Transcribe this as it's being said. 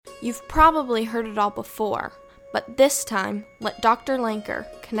You've probably heard it all before, but this time, let Dr. Lanker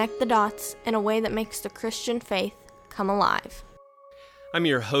connect the dots in a way that makes the Christian faith come alive. I'm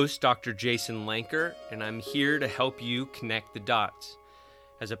your host, Dr. Jason Lanker, and I'm here to help you connect the dots.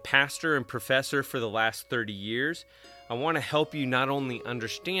 As a pastor and professor for the last 30 years, I want to help you not only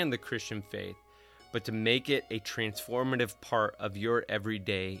understand the Christian faith, but to make it a transformative part of your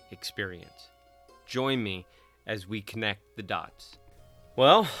everyday experience. Join me as we connect the dots.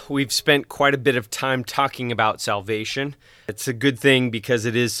 Well, we've spent quite a bit of time talking about salvation. It's a good thing because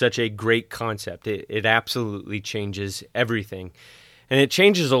it is such a great concept. It absolutely changes everything. And it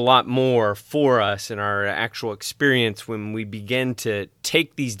changes a lot more for us in our actual experience when we begin to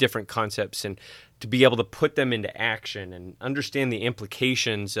take these different concepts and to be able to put them into action and understand the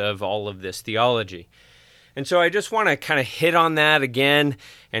implications of all of this theology. And so I just want to kind of hit on that again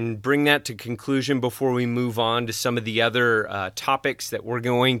and bring that to conclusion before we move on to some of the other topics that we're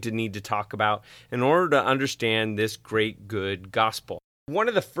going to need to talk about in order to understand this great, good gospel. One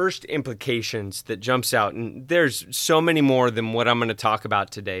of the first implications that jumps out, and there's so many more than what I'm going to talk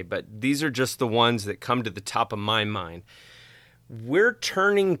about today, but these are just the ones that come to the top of my mind. We're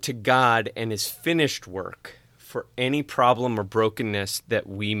turning to God and His finished work for any problem or brokenness that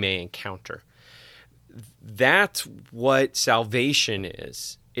we may encounter. That's what salvation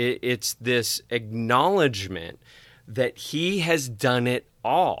is. It's this acknowledgement that He has done it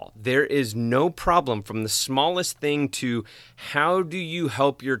all. There is no problem, from the smallest thing to how do you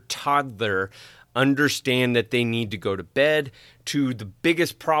help your toddler understand that they need to go to bed, to the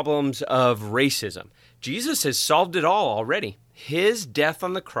biggest problems of racism. Jesus has solved it all already. His death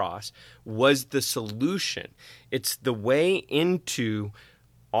on the cross was the solution. It's the way into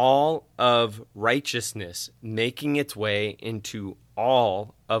all of righteousness, making its way into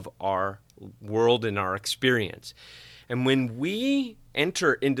all of our world and our experience. And when we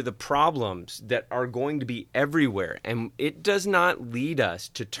enter into the problems that are going to be everywhere, and it does not lead us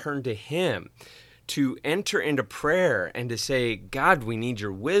to turn to Him, to enter into prayer and to say, God, we need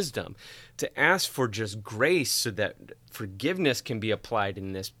your wisdom, to ask for just grace so that forgiveness can be applied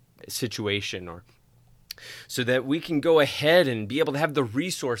in this situation, or so that we can go ahead and be able to have the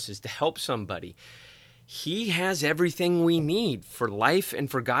resources to help somebody. He has everything we need for life and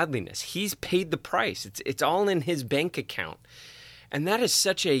for godliness. He's paid the price. It's all in His bank account. And that is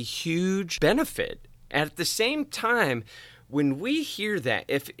such a huge benefit. At the same time, when we hear that,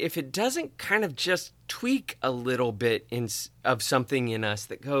 if it doesn't kind of just tweak a little bit of something in us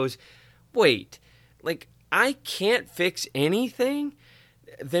that goes, wait, like I can't fix anything,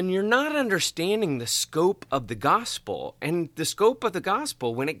 then you're not understanding the scope of the gospel. And the scope of the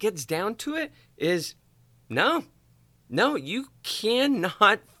gospel, when it gets down to it, is no, you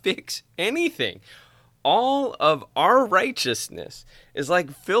cannot fix anything. All of our righteousness is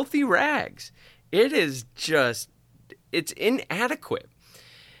like filthy rags. It is just, it's inadequate.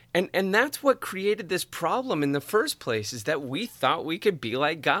 And that's what created this problem in the first place, is that we thought we could be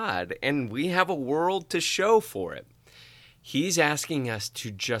like God, and we have a world to show for it. He's asking us to,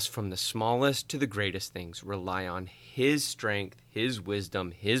 just from the smallest to the greatest things, rely on His strength, His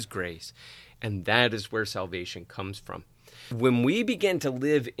wisdom, His grace, and that is where salvation comes from. When we begin to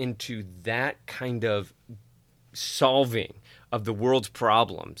live into that kind of solving of the world's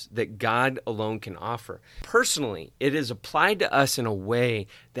problems that God alone can offer, personally, it is applied to us in a way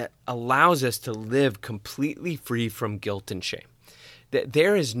that allows us to live completely free from guilt and shame. That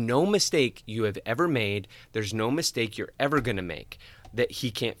there is no mistake you have ever made, there's no mistake you're ever going to make that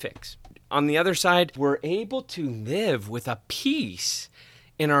He can't fix. On the other side, we're able to live with a peace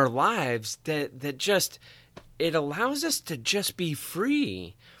in our lives that just, it allows us to just be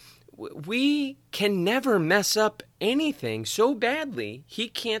free. We can never mess up anything so badly He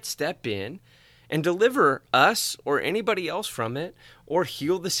can't step in and deliver us or anybody else from it, or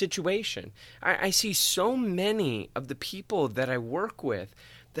heal the situation. I see so many of the people that I work with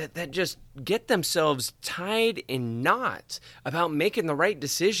that just get themselves tied in knots about making the right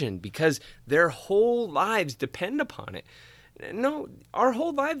decision because their whole lives depend upon it. No, our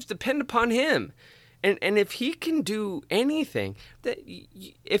whole lives depend upon Him. And if He can do anything, that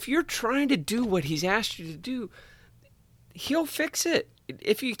if you're trying to do what He's asked you to do, He'll fix it.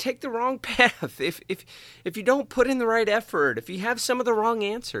 If you take the wrong path, if you don't put in the right effort, if you have some of the wrong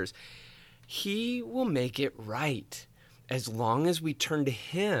answers, He will make it right as long as we turn to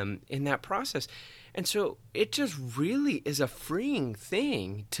Him in that process. And so it just really is a freeing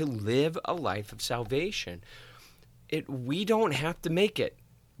thing to live a life of salvation. We don't have to make it.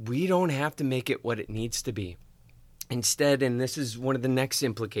 We don't have to make it what it needs to be. Instead, and this is one of the next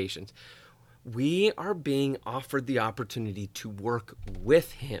implications, We are being offered the opportunity to work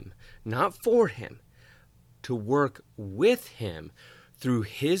with him, not for him, to work with him through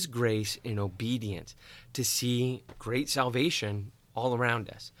his grace and obedience to see great salvation all around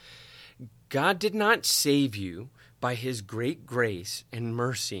us. God did not save you by his great grace and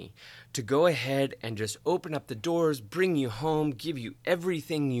mercy to go ahead and just open up the doors, bring you home, give you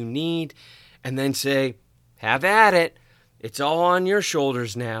everything you need, and then say, have at it. It's all on your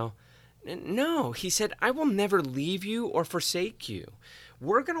shoulders now. No, he said, I will never leave you or forsake you.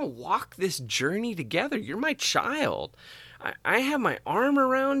 We're going to walk this journey together. You're my child. I have my arm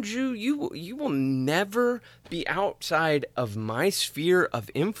around you. You will never be outside of my sphere of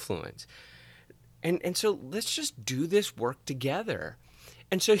influence. And so let's just do this work together.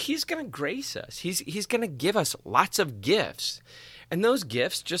 And so he's going to grace us. He's going to give us lots of gifts. And those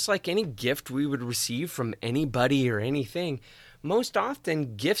gifts, just like any gift we would receive from anybody or anything, most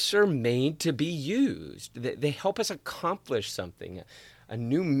often gifts are made to be used. They help us accomplish something. A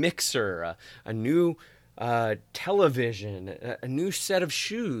new mixer, a new television, a new set of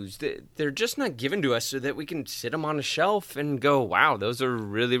shoes. They're just not given to us so that we can sit them on a shelf and go, wow, those are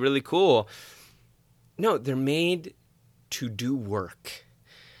really, really cool. No, they're made to do work.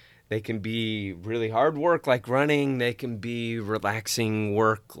 They can be really hard work like running. They can be relaxing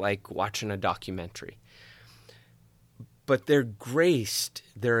work like watching a documentary. But they're graced.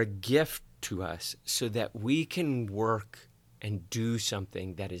 They're a gift to us so that we can work and do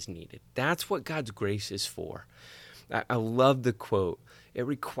something that is needed. That's what God's grace is for. I love the quote. It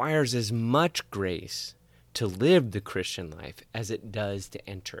requires as much grace to live the Christian life as it does to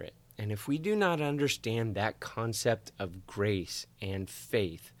enter it. And if we do not understand that concept of grace and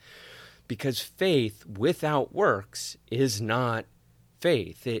faith, because faith without works is not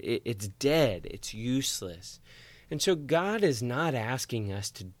faith. It's dead. It's useless. And so God is not asking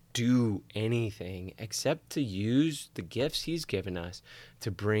us to do anything except to use the gifts he's given us to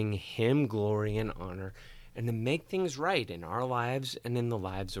bring him glory and honor and to make things right in our lives and in the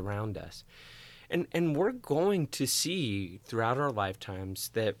lives around us. And we're going to see throughout our lifetimes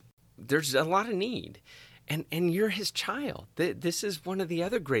that there's a lot of need. And you're his child. This is one of the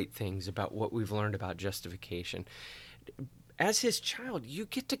other great things about what we've learned about justification. As his child, you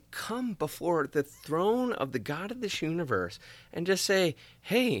get to come before the throne of the God of this universe and just say,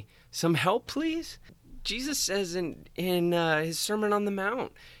 hey, some help, please? Jesus says in his Sermon on the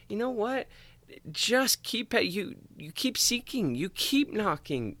Mount, you know what? Just keep at you keep seeking, you keep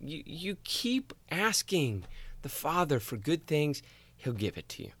knocking, you keep asking the Father for good things, he'll give it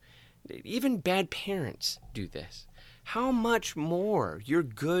to you. Even bad parents do this. How much more your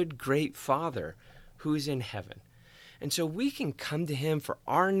good, great Father who is in heaven? And so we can come to him for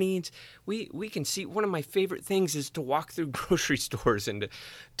our needs. We can see, one of my favorite things is to walk through grocery stores and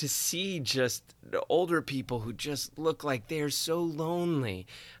to see just the older people who just look like they're so lonely.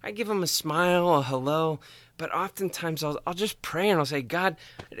 I give them a smile, a hello, but oftentimes I'll just pray and I'll say, God,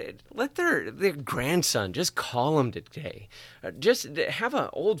 let their grandson just call them today. Just have an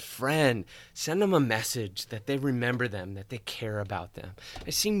old friend, send them a message that they remember them, that they care about them. I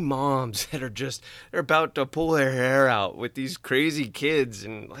see moms that are they're about to pull their hair out with these crazy kids,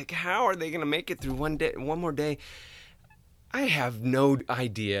 and like, how are they going to make it through one more day? I have no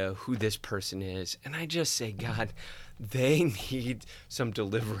idea who this person is, and I just say, God, they need some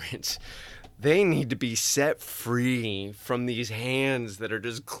deliverance. They need to be set free from these hands that are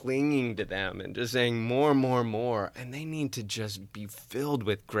just clinging to them and just saying more, more, more. And they need to just be filled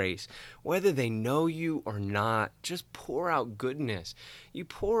with grace. Whether they know you or not, just pour out goodness. You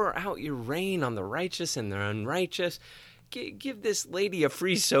pour out your rain on the righteous and the unrighteous. Give this lady a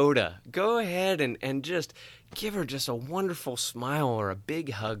free soda. Go ahead and just give her just a wonderful smile or a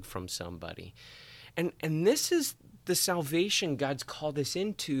big hug from somebody. And this is the salvation God's called us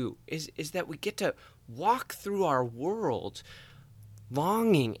into, is that we get to walk through our world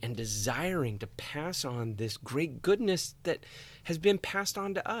longing and desiring to pass on this great goodness that has been passed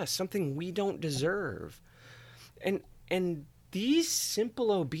on to us, something we don't deserve. And these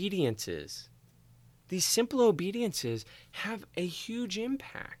simple obediences have a huge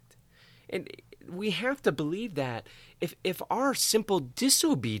impact. And we have to believe that if our simple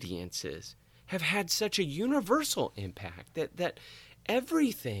disobediences have had such a universal impact, that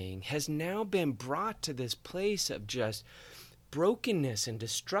everything has now been brought to this place of just brokenness and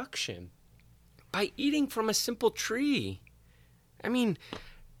destruction by eating from a simple tree. I mean,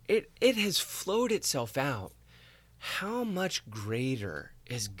 it has flowed itself out. How much greater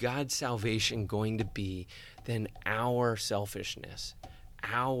is God's salvation going to be than our selfishness,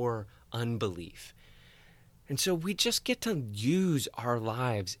 our unbelief? And so we just get to use our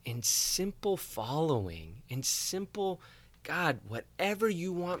lives in simple following, in simple, God, whatever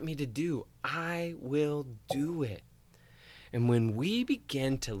you want me to do, I will do it. And when we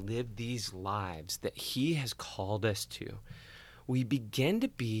begin to live these lives that he has called us to, we begin to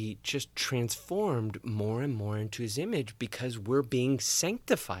be just transformed more and more into his image because we're being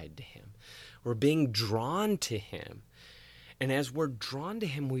sanctified to him. We're being drawn to him. And as we're drawn to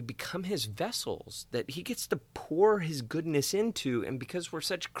him, we become his vessels that he gets to pour his goodness into. And because we're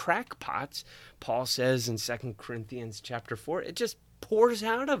such crackpots, Paul says in 2 Corinthians chapter 4, it just pours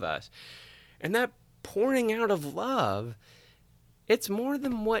out of us. And that pouring out of love, it's more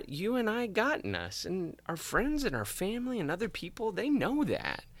than what you and I got in us. And our friends and our family and other people, they know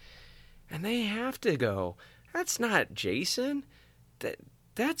that. And they have to go, that's not Jason.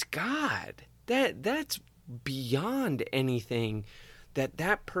 That's God. That's beyond anything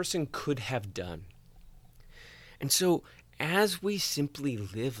that person could have done. And so as we simply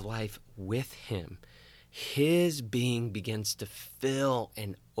live life with him, his being begins to fill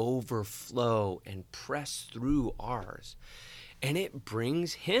and overflow and press through ours. And it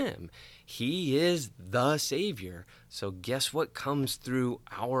brings him. He is the Savior. So guess what comes through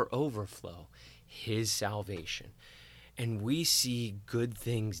our overflow? His salvation. And we see good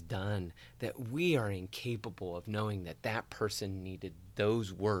things done that we are incapable of knowing that person needed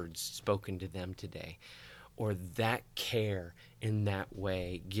those words spoken to them today, or that care in that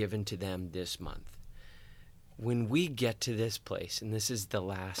way given to them this month. When we get to this place, and this is the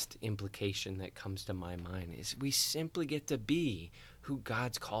last implication that comes to my mind, is we simply get to be who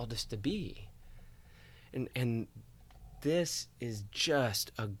God's called us to be. And this is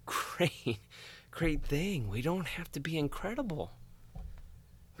just a great thing. We don't have to be incredible.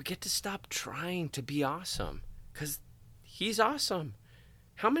 We get to stop trying to be awesome because he's awesome.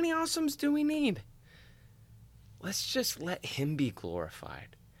 How many awesomes do we need? Let's just let him be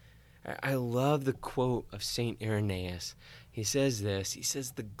glorified. I love the quote of St. Irenaeus. He says this. He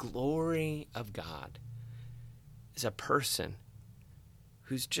says, the glory of God is a person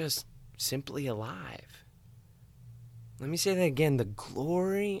who's just simply alive. Let me say that again. The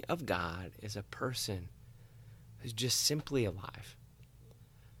glory of God is a person who's just simply alive.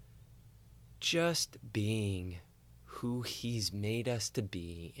 Just being who he's made us to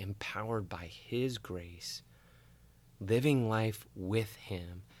be, empowered by his grace, living life with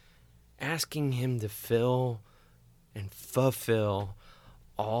him, asking him to fill and fulfill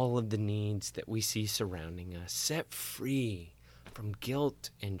all of the needs that we see surrounding us, set free from guilt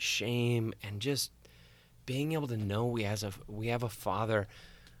and shame, and just being able to know we have a Father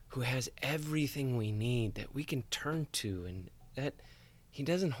who has everything we need that we can turn to, and that he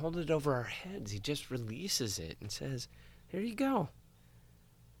doesn't hold it over our heads. He just releases it and says, here you go.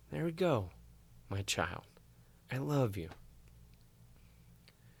 There we go, my child. I love you.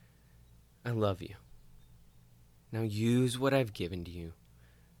 I love you. Now use what I've given to you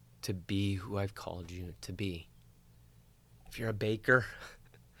to be who I've called you to be. If you're a baker,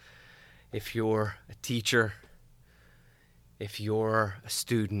 if you're a teacher, if you're a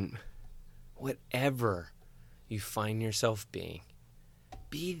student, whatever you find yourself being,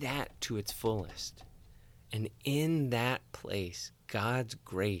 be that to its fullest. And in that place, God's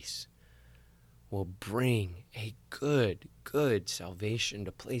grace will bring a good salvation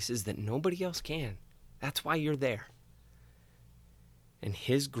to places that nobody else can. That's why you're there. And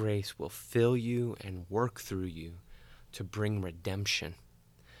his grace will fill you and work through you to bring redemption,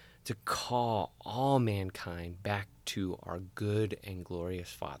 to call all mankind back to our good and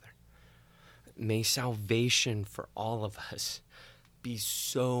glorious Father. May salvation for all of us be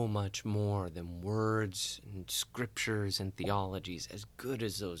so much more than words and scriptures and theologies, as good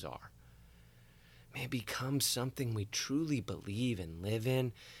as those are. May it become something we truly believe and live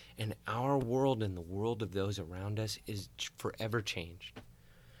in, and our world and the world of those around us is forever changed.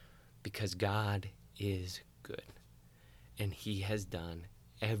 Because God is good, and he has done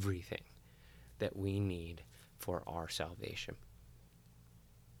everything that we need for our salvation.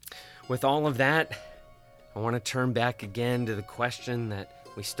 With all of that, I want to turn back again to the question that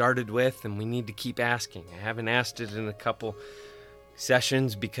we started with and we need to keep asking. I haven't asked it in a couple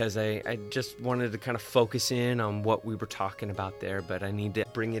sessions because I just wanted to kind of focus in on what we were talking about there, but I need to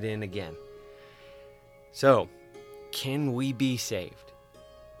bring it in again. So, can we be saved?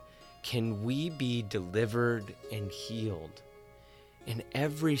 Can we be delivered and healed in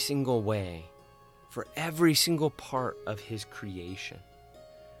every single way for every single part of his creation?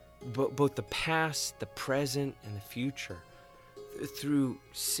 Both the past, the present, and the future, through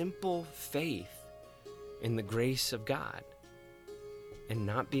simple faith in the grace of God, and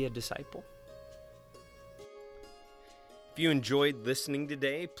not be a disciple? If you enjoyed listening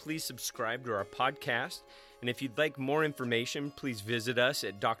today, please subscribe to our podcast. And if you'd like more information, please visit us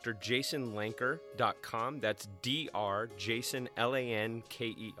at drjasonlanker.com. That's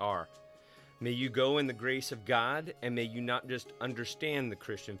drjasonlanker. May you go in the grace of God, and may you not just understand the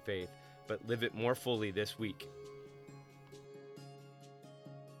Christian faith, but live it more fully this week.